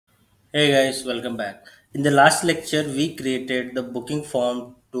Hey guys, welcome back. In the last lecture, we created the booking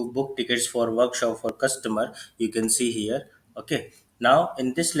form to book tickets for workshop for customer. You can see here. Okay. Now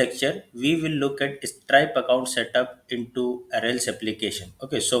in this lecture, we will look at Stripe account setup into a Rails application.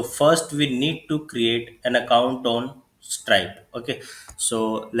 Okay. So first we need to create an account on Stripe. Okay.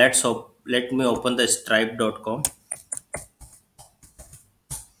 So let me open the stripe.com.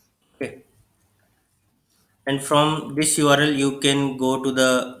 Okay. And from this URL you can go to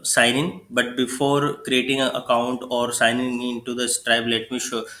the sign in, but before creating an account or signing into the Stripe, let me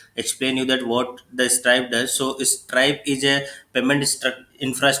show explain you that what the Stripe does. So Stripe is a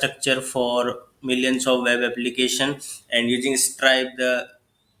infrastructure for millions of web application, and using Stripe the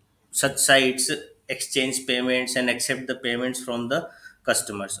such sites exchange payments and accept the payments from the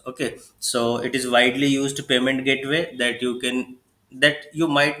customers. Okay, so it is widely used payment gateway that you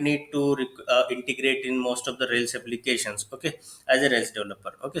might need to integrate in most of the Rails applications, okay, as a Rails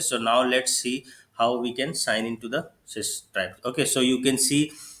developer. Okay, so now let's see how we can sign into the Stripe. Okay, so you can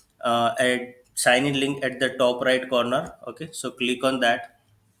see a sign in link at the top right corner. Okay, so click on that.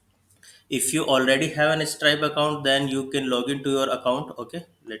 If you already have an Stripe account, then you can log into your account. Okay,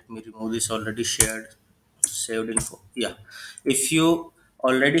 let me remove this already shared saved info. Yeah, if you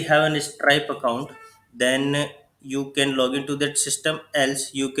already have an Stripe account, then you can log into that system.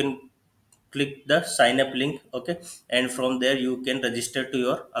 Else you can click the sign up link. Okay, and from there you can register to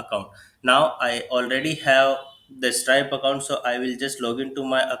your account. Now I already have the Stripe account, so I will just log into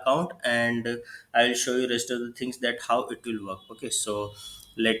my account, and I will show you rest of the things that how it will work. Okay, so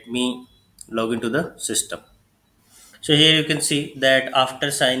let me log into the system. So here you can see that after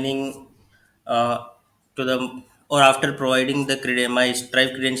signing uh, to the or after providing the my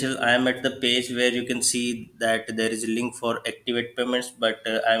Stripe credential, I am at the page where you can see that there is a link for activate payments, but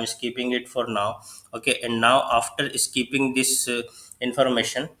I am skipping it for now. Okay, and now after skipping this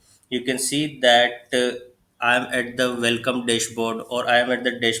information, you can see that I am at the welcome dashboard, or I am at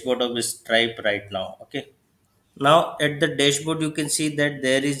the dashboard of Stripe right now. Okay, now at the dashboard, you can see that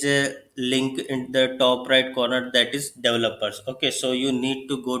there is a link in the top right corner that is developers. Okay, so you need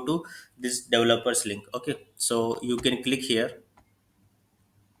to go to this developers link. Okay, so you can click here.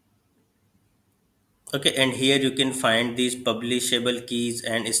 Okay, and here you can find these publishable keys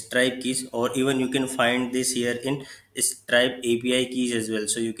and Stripe keys, or even you can find this here in Stripe API keys as well.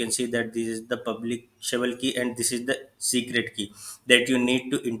 So you can see that this is the publishable key and this is the secret key that you need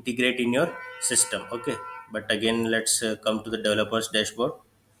to integrate in your system. Okay, but again, let's come to the developers dashboard.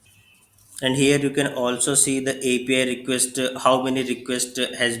 And here you can also see the API request, how many requests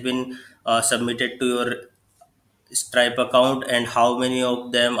has been submitted to your Stripe account, and how many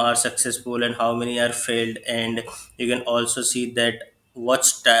of them are successful and how many are failed. And you can also see that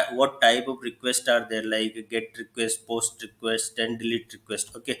what type of requests are there, like get request, post request, and delete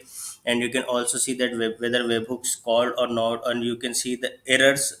request. Okay, and you can also see that whether webhooks called or not, and you can see the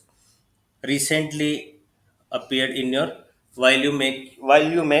errors recently appeared in your while you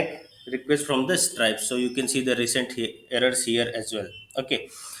make request from the Stripe. So you can see the recent errors here as well. Okay,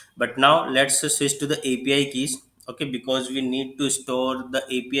 but now let's switch to the API keys. Okay, because we need to store the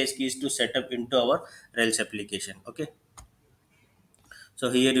API keys to set up into our Rails application. Okay,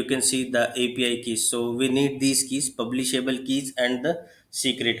 so here you can see the API keys. So we need these keys, publishable keys and the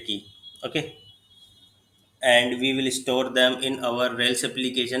secret key. Okay, and we will store them in our Rails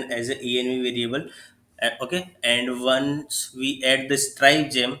application as a env variable. Okay, and once we add the Stripe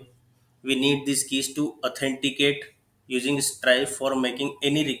gem, we need these keys to authenticate using Stripe for making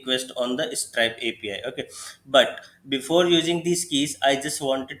any request on the Stripe API. Okay, but before using these keys, I just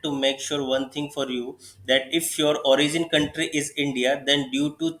wanted to make sure one thing for you, that if your origin country is India, then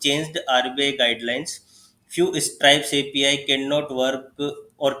due to changed RBI guidelines, few Stripes API cannot work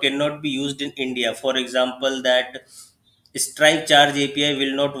or cannot be used in India. For example, that Stripe charge API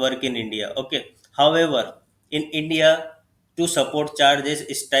will not work in India. Okay, however, in India, to support charges,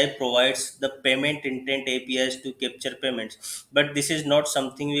 Stripe provides the payment intent APIs to capture payments, but this is not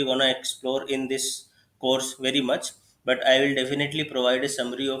something we're gonna explore in this course very much. But I will definitely provide a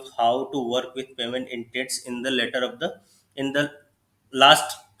summary of how to work with payment intents in the later of the in the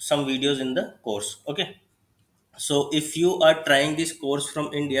last some videos in the course. Okay, so if you are trying this course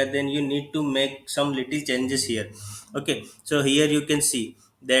from India, then you need to make some little changes here. Okay, so here you can see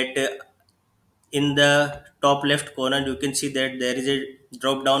that in the top left corner you can see that there is a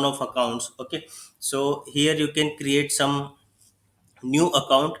drop down of accounts. Okay, so here you can create some new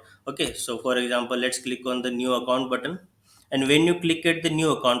account. Okay, so for example, let's click on the new account button, And when you click at the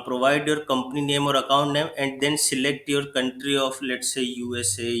new account, provide your company name or account name, and then select your country of, let's say,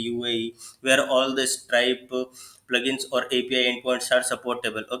 USA, UAE, where all the Stripe plugins or API endpoints are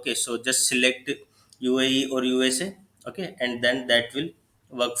supportable. Okay, so just select UAE or USA. Okay, and then that will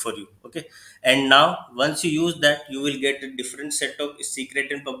work for you. Okay, and now once you use that, you will get a different set of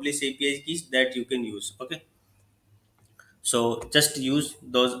secret and publish API keys that you can use. Okay, so just use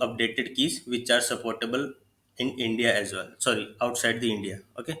those updated keys which are supportable in India as well. Sorry, outside the India.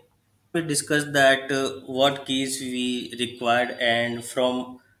 Okay. We discussed that what keys we required and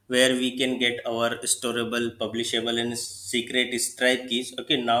from where we can get our storable, publishable, and secret stripe keys.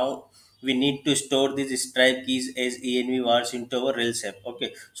 Okay, now we need to store these stripe keys as env vars into our rails app.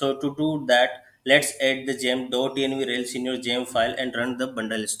 Okay, so to do that, let's add the gem.env rails in your gem file and run the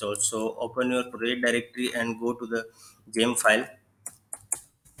bundle install. So open your project directory and go to the gem file,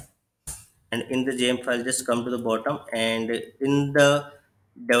 and in the gem file just come to the bottom, and in the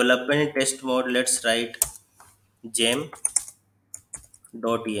development test mode, let's write gem.env,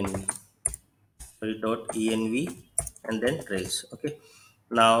 sorry, .env, and then trails. Okay,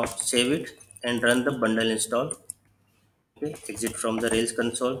 now save it and run the bundle install. Okay, exit from the rails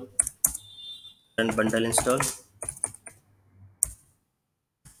console, run bundle install.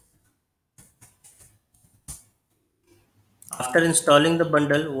 After installing the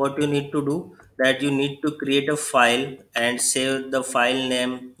bundle, what you need to do, that you need to create a file and save the file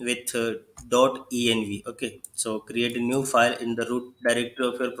name with .env. Okay, so create a new file in the root directory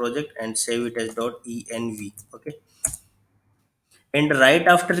of your project and save it as .env. Okay, and right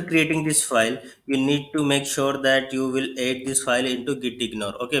after creating this file, you need to make sure that you will add this file into git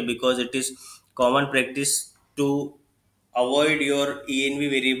ignore. Okay, because it is common practice to avoid your env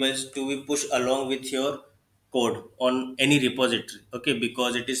variables to be pushed along with your code on any repository. Okay,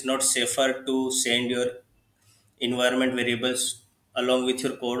 because it is not safer to send your environment variables along with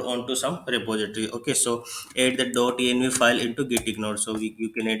your code onto some repository. Okay, so add the .env file into git ignore. So you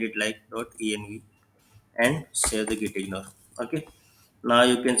can add it like .env and save the git ignore. Okay, now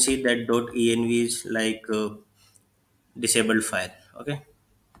you can see that .env is like disabled file. Okay,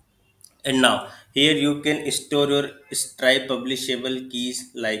 and now here you can store your stripe publishable keys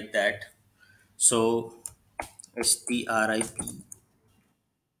like that. So strip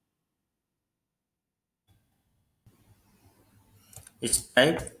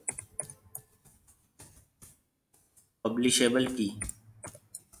stripe publishable key.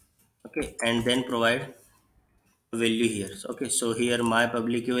 Okay, and then provide value here. Okay, so here my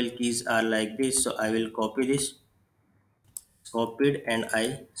publishable keys are like this, so I will copy this, copied, and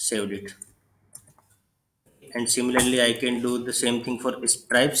I saved it. And similarly I can do the same thing for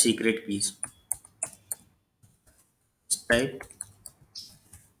stripe secret keys. Stripe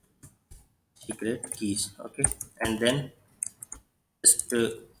secret keys. Okay, and then just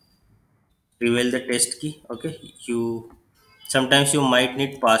reveal the test key. Okay, you sometimes you might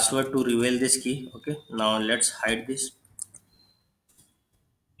need password to reveal this key. Okay, now let's hide this.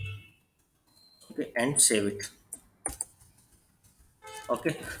 Okay, and save it.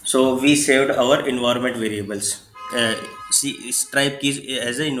 Okay, so we saved our environment variables, see stripe keys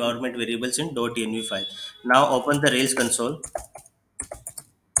as a environment variables in .env file. Now open the rails console,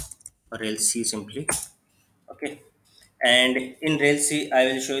 or rails c simply. Okay, and in rails c I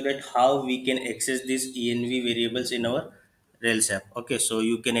will show you that how we can access these env variables in our rails app. Okay, so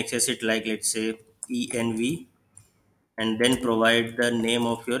you can access it like, let's say, env, and then provide the name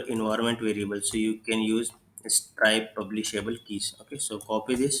of your environment variable. So you can use stripe publishable keys. Okay, so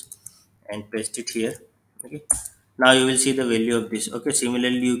copy this and paste it here. Okay, now you will see the value of this. Okay,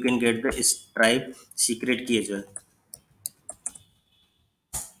 similarly you can get the stripe secret key as well.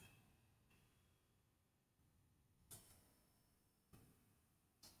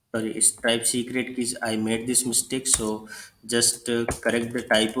 Sorry, stripe secret keys, I made this mistake, so just correct the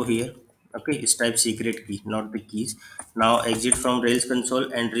typo here. Okay, stripe secret key, not the keys. Now exit from rails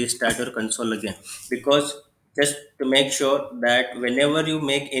console and restart your console again, because just to make sure that whenever you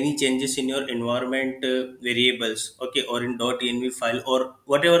make any changes in your environment variables, okay, or in .env file or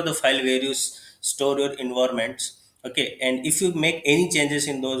whatever the file where you store your environments. Okay, and if you make any changes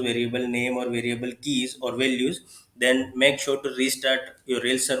in those variable name or variable keys or values, then make sure to restart your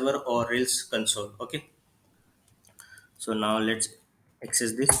rails server or rails console. Okay, so now let's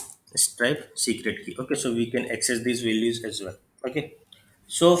access this stripe secret key. Okay, so we can access these values as well. Okay,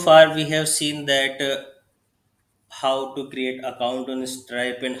 so far we have seen that how to create account on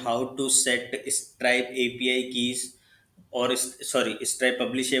stripe and how to set stripe api keys sorry, stripe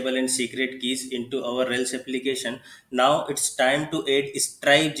publishable and secret keys into our Rails application. Now it's time to add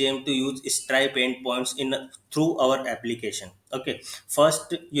stripe gem to use stripe endpoints in through our application. Okay,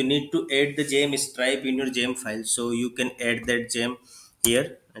 first you need to add the gem stripe in your gem file, so you can add that gem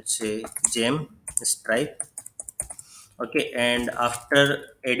here. Let's say gem stripe. Okay, and after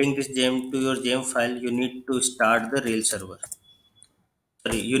adding this gem to your gem file, you need to start the Rails server.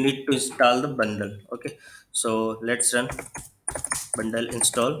 Sorry, you need to install the bundle. Okay, so let's run bundle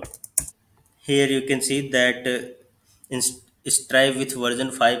install. Here you can see that strive with version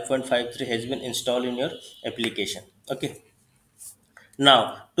 5.53 has been installed in your application. Okay,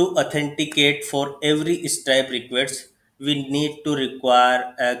 now to authenticate for every stripe request, we need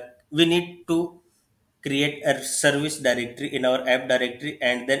to create a service directory in our app directory,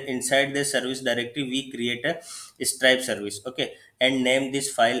 and then inside the service directory we create a stripe service. Okay, and name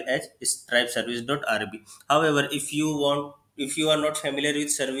this file as stripe service.rb. However, if you are not familiar with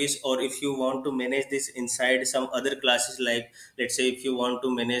service, or if you want to manage this inside some other classes, like let's say if you want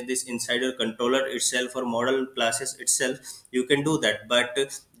to manage this inside your controller itself or model classes itself, you can do that. But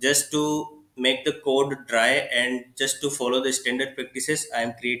just to make the code dry and just to follow the standard practices, I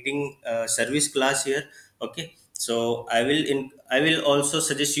am creating a service class here. Okay, so I will also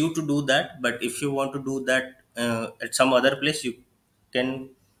suggest you to do that, but if you want to do that at some other place, you can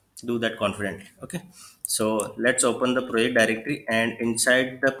do that confidently. Okay, so let's open the project directory, and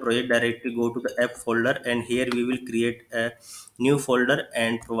inside the project directory go to the app folder, and here we will create a new folder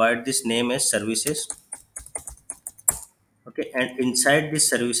and provide this name as services. Okay, and inside this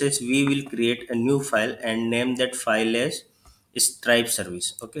services we will create a new file and name that file as stripe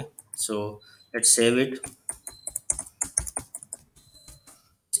service. Okay, so let's save it,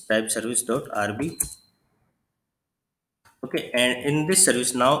 stripe service.rb. Okay, and in this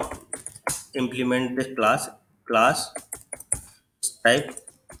service now implement the class stripe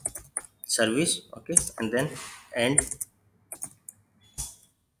service. Okay, and then and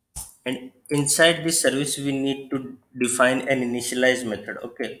and inside this service we need to define an initialize method.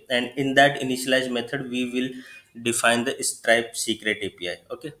 Okay, and in that initialize method we will define the stripe secret API.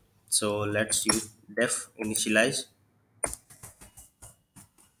 Okay, so let's use def initialize.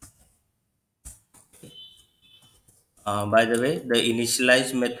 By the way, the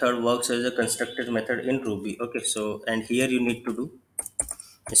initialize method works as a constructed method in Ruby. Okay, so and here you need to do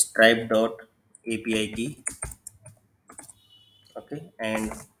stripe dot API key. Okay,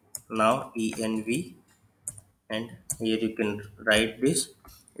 and now env, and here you can write this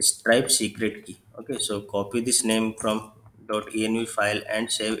stripe secret key. Okay, so copy this name from .env file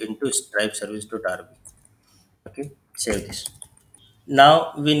and save into stripe service.rb. Okay, save this.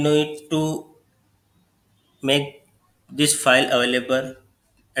 Now we need to make this file available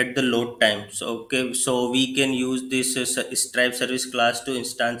at the load time. So okay, so we can use this stripe service class to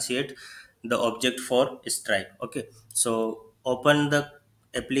instantiate the object for stripe. Okay, so open the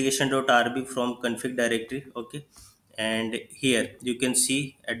application.rb from config directory. Okay, and here you can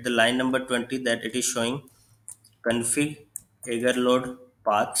see at the line number 20 that it is showing config agar load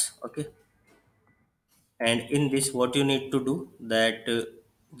paths. Okay, and in this what you need to do that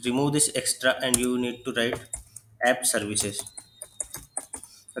remove this extra and you need to write app services.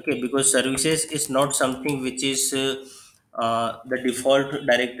 Okay, because services is not something which is the default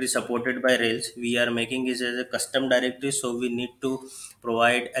directory supported by Rails. We are making it as a custom directory, so we need to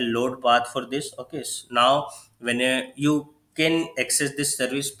provide a load path for this. Okay, so now when you can access this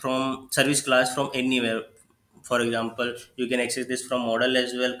service class from anywhere. For example, you can access this from model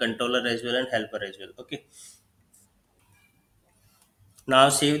as well, controller as well, and helper as well. Okay, now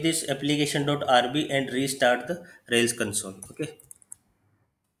save this application.rb and restart the Rails console. Okay,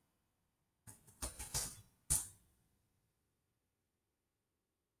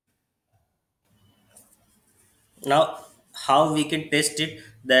 now how we can test it,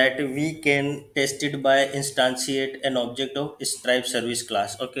 that we can test it by instantiate an object of stripe service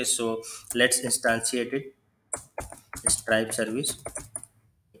class. Okay, so let's instantiate it, stripe service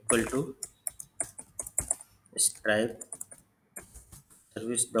equal to stripe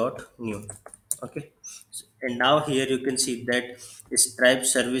service dot new. Okay, and now here you can see that stripe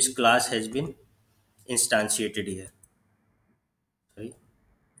service class has been instantiated here. Sorry.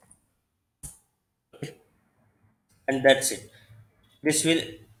 And that's it. This will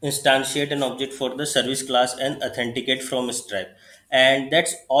instantiate an object for the service class and authenticate from Stripe. And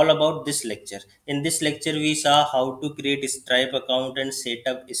that's all about this lecture. In this lecture, we saw how to create a Stripe account and set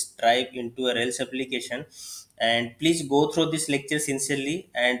up Stripe into a Rails application. And please go through this lecture sincerely,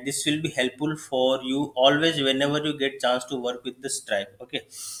 and this will be helpful for you always whenever you get chance to work with the Stripe. Okay.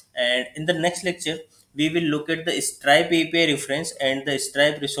 And in the next lecture, we will look at the Stripe API reference and the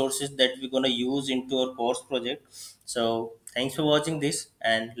Stripe resources that we're going to use into our course project. So thanks for watching this,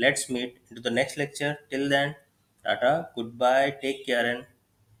 and let's meet into the next lecture. Till then, tata, goodbye, take care, and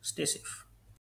stay safe.